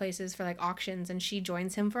antique places for like auctions, and she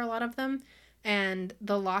joins him for a lot of them. And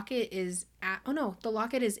the locket is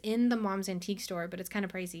in the mom's antique store, but it's kind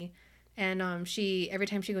of pricey. And she, every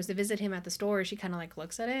time she goes to visit him at the store, she kind of like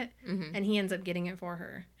looks at it, and he ends up getting it for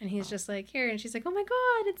her. And he's just like, here. And she's like, oh my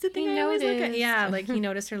God, it's the thing I always look at. Yeah, like he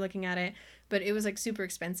noticed her looking at it, but it was like super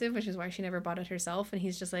expensive, which is why she never bought it herself. And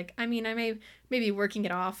he's just like, I mean, I may be working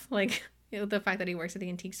it off. Like, you know, the fact that he works at the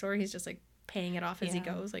antique store, he's just like paying it off as he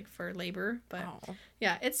goes, like for labor. But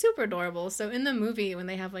yeah, it's super adorable. So in the movie, when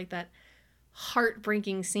they have like that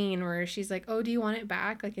heartbreaking scene where she's like, oh, do you want it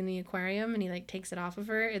back, like in the aquarium, and he like takes it off of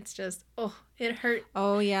her, it's just it hurt.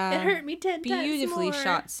 It hurt me 10 times more. Beautifully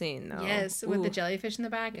shot scene though. Yes. Ooh. With the jellyfish in the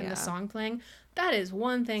back and the song playing. That is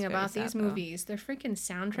one thing about these movies, their freaking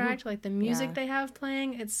soundtrack, like the music they have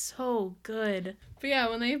playing, it's so good. But yeah,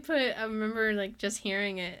 when they I remember like just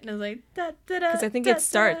hearing it and I was like, da da da, because I think it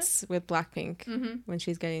starts with Blackpink when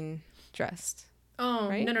she's getting dressed. Oh,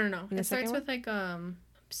 right? No. It starts with like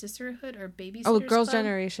Sisterhood or Babysitters Girls' Club?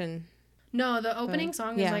 Generation. No, the opening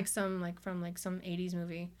song is like some some 80s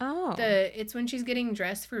movie. Oh. It's when she's getting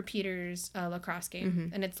dressed for Peter's lacrosse game,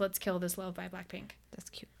 and it's Let's Kill This Love by Blackpink. That's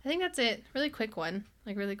cute. I think that's it. Really quick one.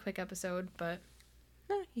 Like really quick episode, but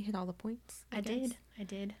you hit all the points. I did.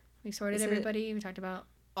 We sorted everybody. We talked about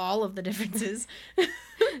all of the differences.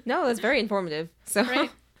 No, that's very informative. So right.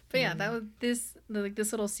 But yeah, that was this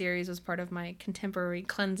little series was part of my contemporary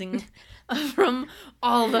cleansing from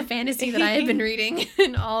all the fantasy that I had been reading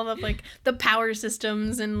and all of like the power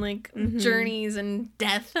systems and like journeys and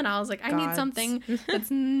death, and I was like, I need something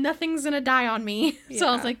that's nothing's gonna die on me. Yeah. So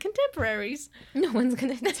I was like, contemporaries. No one's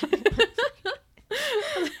gonna die.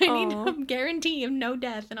 I need a guarantee of no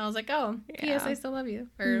death, and I was like, oh, P.S. I still love you,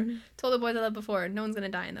 or told the boys I loved before. No one's gonna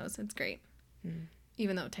die in those. It's great.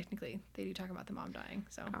 Even though technically they do talk about the mom dying,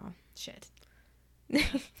 so shit.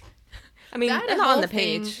 I mean, that not on the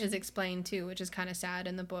page is explained too, which is kind of sad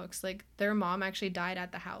in the books. Like their mom actually died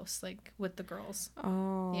at the house, like with the girls.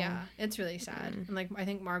 Oh, yeah, it's really sad. And like I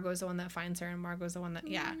think Margot's the one that finds her, and Margot's the one that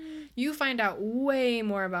you find out way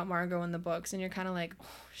more about Margot in the books, and you're kind of like, oh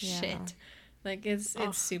shit, like it's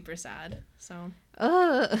super sad. So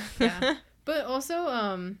yeah, but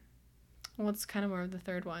also well, it's kind of more of the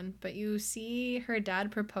third one, but you see her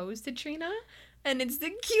dad propose to Trina, and it's the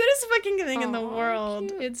cutest fucking thing in the world.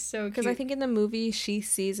 Cute. It's so cute. Because I think in the movie, she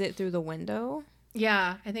sees it through the window.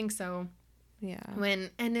 Yeah, I think so. Yeah. And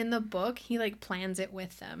in the book, he, like, plans it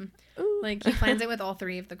with them. Ooh. Like, he plans it with all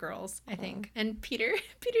three of the girls, I think. And Peter's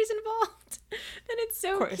involved. And it's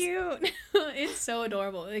so cute. It's so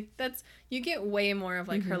adorable. Like, you get way more of,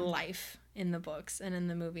 like, her life in the books, and in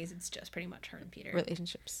the movies it's just pretty much her and Peter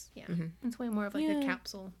relationships. It's way more of like a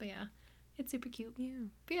capsule, but it's super cute.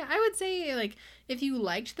 But I would say, like, if you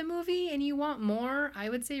liked the movie and you want more, I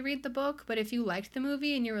would say read the book. But if you liked the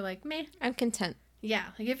movie and you were like, meh, I'm content. Like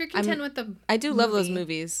if you're content with I do love those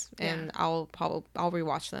movies, and I'll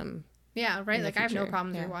rewatch them. Yeah, right. Like I have no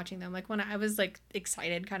problems rewatching them. Like when I was like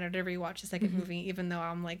excited kind of to rewatch the second movie, even though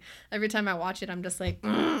I'm like every time I watch it, I'm just like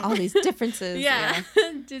all these differences.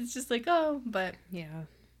 It's just like but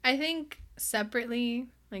I think separately,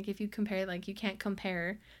 like if you compare, like you can't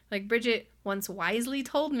compare. Like Bridget once wisely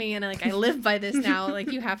told me, and like I live by this now.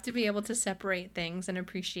 Like you have to be able to separate things and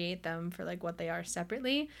appreciate them for like what they are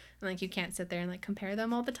separately, and like you can't sit there and like compare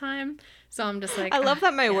them all the time. So I'm just like, I love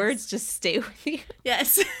that my words just stay with you.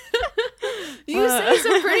 Yes, you say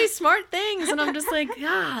some pretty smart things, and I'm just like,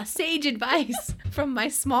 sage advice from my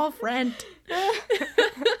small friend.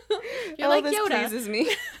 You're like this Yoda. pleases me.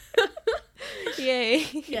 Yay.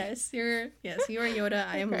 Yes, you are Yoda.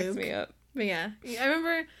 I am Luke. Cracks me up. But yeah, I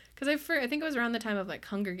remember because I think it was around the time of like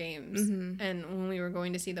Hunger Games, and when we were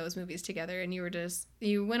going to see those movies together, and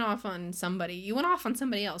you went off on somebody. You went off on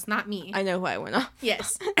somebody else, not me. I know who I went off.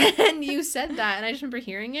 Yes, and you said that, and I just remember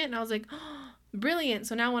hearing it, and I was like, oh, brilliant.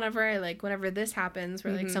 So now whenever this happens,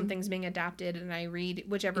 where like something's being adapted, and I read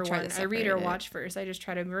whichever one I read or watch first, I just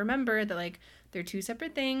try to remember that like they're two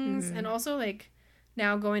separate things, and also like.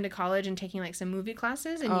 Now going to college and taking like some movie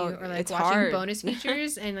classes and you are like watching hard. Bonus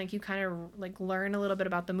features and like you kind of like learn a little bit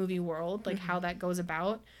about the movie world, like how that goes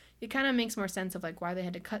about. It kind of makes more sense of like why they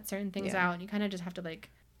had to cut certain things out, and you kind of just have to like.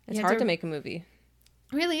 It's hard to make a movie.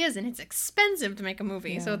 It really is, and it's expensive to make a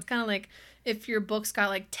movie. Yeah. So it's kind of like if your book's got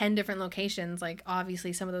like 10 different locations, like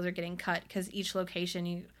obviously some of those are getting cut because each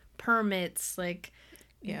location permits like.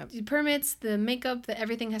 Yeah. Permits, the makeup,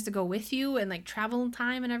 everything has to go with you, and like travel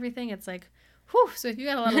time and everything. It's like. Whew, so if you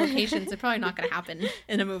got a lot of locations, it's probably not going to happen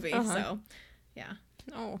in a movie. So, yeah.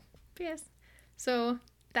 Oh. P.S. So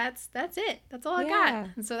that's it. That's all I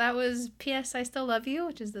got. And so that was P.S. I Still Love You,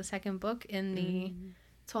 which is the second book in the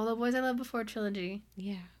To All the Boys I Loved Before trilogy.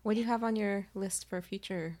 Yeah. What do you have on your list for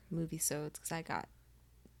future movie-sodes? Because I got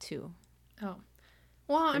 2. Oh.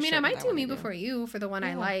 Well, I mean, I might do Me Before You for the one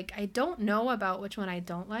I like. I don't know about which one I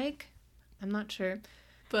don't like. I'm not sure.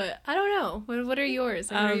 But I don't know. What are yours?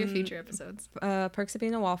 What are your future episodes? Perks of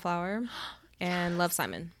Being a Wallflower and Love,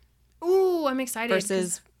 Simon. Ooh, I'm excited.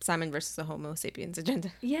 Versus Simon versus the Homo sapiens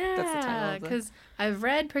agenda. Yeah. That's the title because I've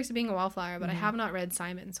read Perks of Being a Wallflower, but I have not read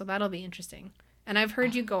Simon, so that'll be interesting. And I've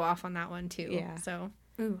heard you go off on that one too. Yeah. So,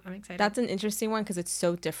 ooh, I'm excited. That's an interesting one because it's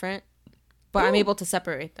so different, but I'm able to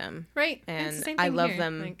separate them. Right. And I love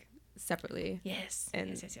them like, separately. Yes. And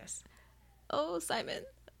yes. Oh, Simon.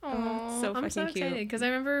 Oh, so I'm so excited because I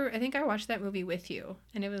think I watched that movie with you,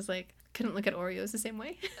 and it was like couldn't look at Oreos the same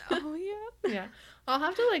way. Oh yeah. Yeah, I'll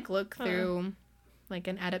have to like look through like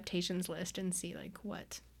an adaptations list and see like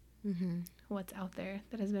what's out there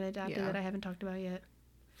that has been adapted that I haven't talked about yet.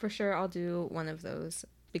 For sure, I'll do one of those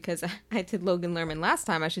because I did Logan Lerman last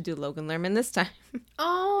time. I should do Logan Lerman this time.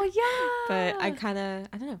 Oh yeah. But I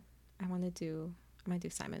don't know. I might do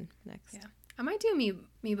Simon next. Yeah, I might do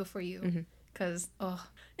Me Before You. Because,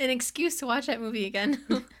 an excuse to watch that movie again,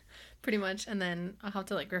 pretty much. And then I'll have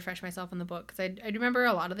to, like, refresh myself on the book. Because I remember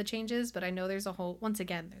a lot of the changes, but I know there's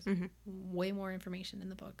there's way more information in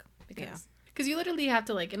the book. Because you literally have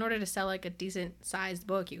to, like, in order to sell, like, a decent-sized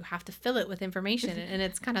book, you have to fill it with information. And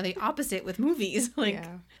it's kind of the opposite with movies. Like,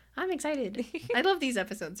 I'm excited. I love these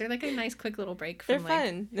episodes. They're, like, a nice, quick little break from, they're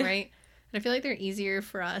fun. Right? And I feel like they're easier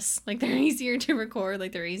for us. Like, they're easier to record.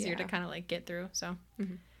 Like, they're easier to kind of, like, get through. So...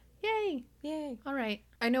 Yay. All right.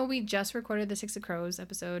 I know we just recorded the Six of Crows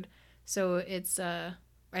episode, so it's I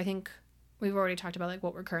think we've already talked about like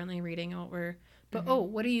what we're currently reading and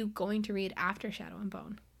what are you going to read after Shadow and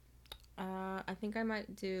Bone? I think I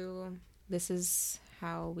might do This Is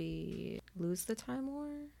How We Lose the Time War.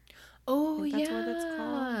 Oh, that's what it's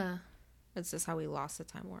called. This is How We Lost the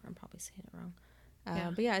Time War. I'm probably saying it wrong.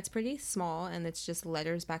 But yeah, it's pretty small, and it's just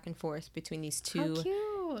letters back and forth between these two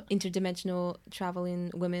interdimensional traveling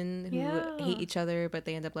women who hate each other, but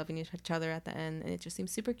they end up loving each other at the end, and it just seems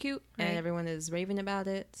super cute, and everyone is raving about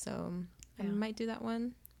it, so I might do that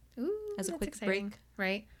one. Ooh, as a quick break.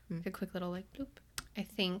 Right? A quick little, like, bloop. I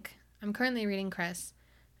think I'm currently reading Cress,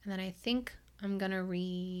 and then I think I'm gonna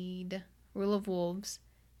read Rule of Wolves,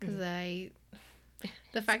 because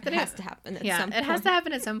the fact that it has to happen at some point. It has to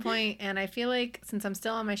happen at some point, and I feel like since I'm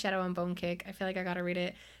still on my Shadow and Bone kick, I feel like I gotta read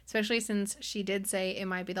it, especially since she did say it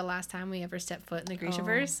might be the last time we ever step foot in the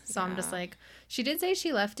Grishaverse. So I'm just like, she did say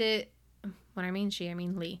she left it, when I mean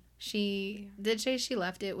Lee. She did say she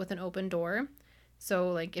left it with an open door.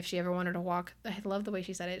 So, like, if she ever wanted to walk... I love the way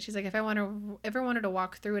she said it. She's like, if I ever wanted to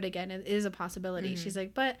walk through it again, it is a possibility. She's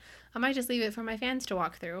like, but I might just leave it for my fans to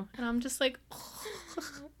walk through. And I'm just like...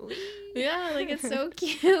 yeah, like, it's so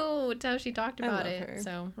cute how she talked about it. Her.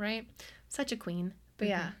 So, right? Such a queen. But,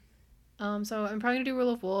 yeah. So, I'm probably going to do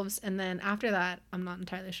Rule of Wolves. And then after that, I'm not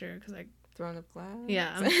entirely sure. Because, like... Throne of Glass?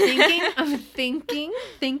 Yeah, I'm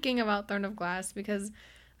thinking about Throne of Glass. Because...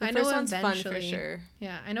 The first one's fun for sure.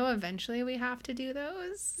 Yeah, I know eventually we have to do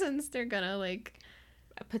those since they're gonna like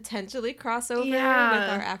potentially cross over with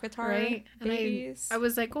our Akatar babies. And I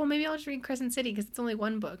was like, well, maybe I'll just read Crescent City because it's only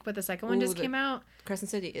one book, but the second one just came out. Crescent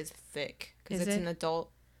City is thick because it's an adult.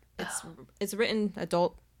 It's written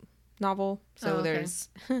adult novel, so there's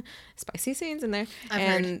spicy scenes in there,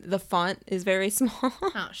 I've heard. The font is very small,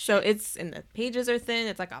 so it's and the pages are thin.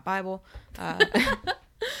 It's like a Bible.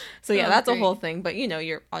 So yeah, that's a whole thing. But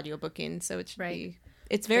you're audiobooking, so it should be.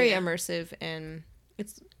 It's very immersive and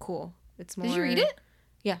it's cool. It's more. Did you read it?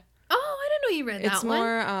 Yeah. Oh, I didn't know you read that one.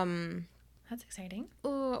 It's more. That's exciting.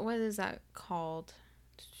 Oh, what is that called?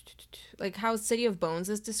 Like how City of Bones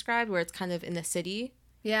is described, where it's kind of in the city.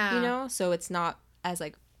 Yeah. So it's not as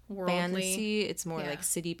like worldly. Fantasy. It's more like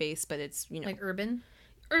city based, but it's like urban.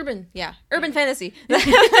 Yeah, urban fantasy.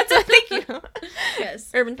 Thank you.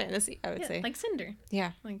 Yes, urban fantasy. I would say like Cinder.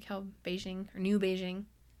 Yeah, like how Beijing or New Beijing.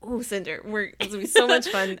 Oh, Cinder! It's gonna be so much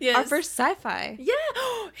fun. Yes. Our first sci-fi. Yeah,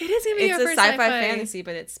 it is gonna be our first sci-fi fantasy,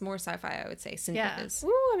 but it's more sci-fi. I would say Cinder is.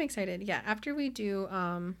 Ooh, I'm excited. Yeah, after we do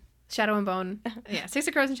Shadow and Bone, Six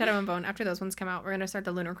of Crows and Shadow and Bone. After those ones come out, we're gonna start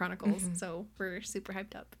the Lunar Chronicles. Mm-hmm. So we're super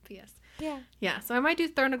hyped up. P.S. Yeah. So I might do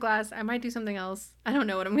Throne of Glass. I might do something else. I don't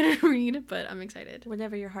know what I'm gonna read, but I'm excited.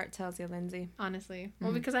 Whatever your heart tells you, Lindsay. Honestly,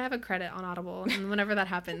 well, because I have a credit on Audible, and whenever that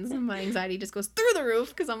happens, my anxiety just goes through the roof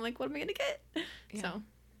because I'm like, what am I gonna get? Yeah. So,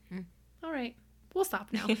 all right, we'll stop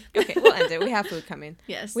now. Okay, we'll end it. We have food coming.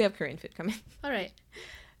 Yes, we have Korean food coming. All right.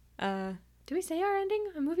 Do we say our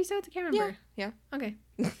ending on movie sodes? I can't remember. Yeah. Okay.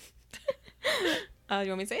 You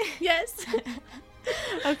want me to say it? Yes.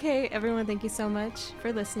 Okay, everyone, thank you so much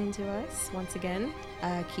for listening to us once again.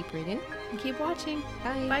 Keep reading. And keep watching.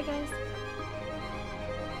 Bye. Bye, guys.